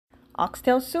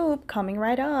Oxtail soup coming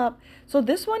right up. So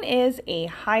this one is a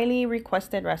highly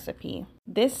requested recipe.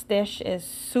 This dish is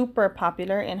super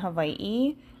popular in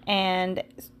Hawaii and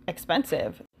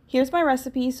expensive. Here's my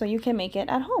recipe so you can make it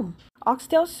at home.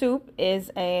 Oxtail soup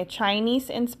is a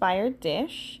Chinese-inspired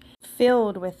dish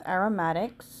filled with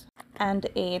aromatics and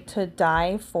a to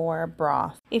die for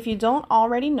broth. If you don't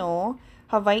already know,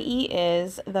 Hawaii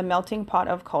is the melting pot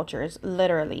of cultures,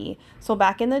 literally. So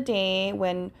back in the day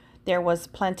when there was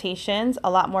plantations,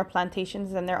 a lot more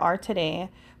plantations than there are today,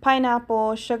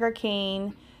 pineapple,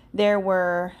 sugarcane, there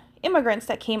were immigrants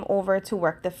that came over to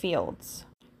work the fields.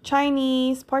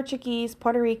 Chinese, Portuguese,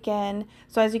 Puerto Rican.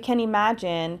 So as you can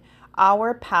imagine,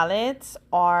 our palates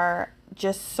are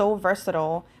just so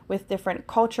versatile with different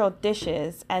cultural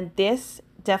dishes, and this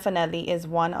definitely is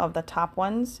one of the top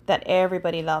ones that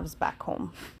everybody loves back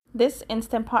home. This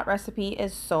Instant Pot recipe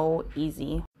is so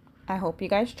easy. I hope you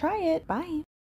guys try it. Bye.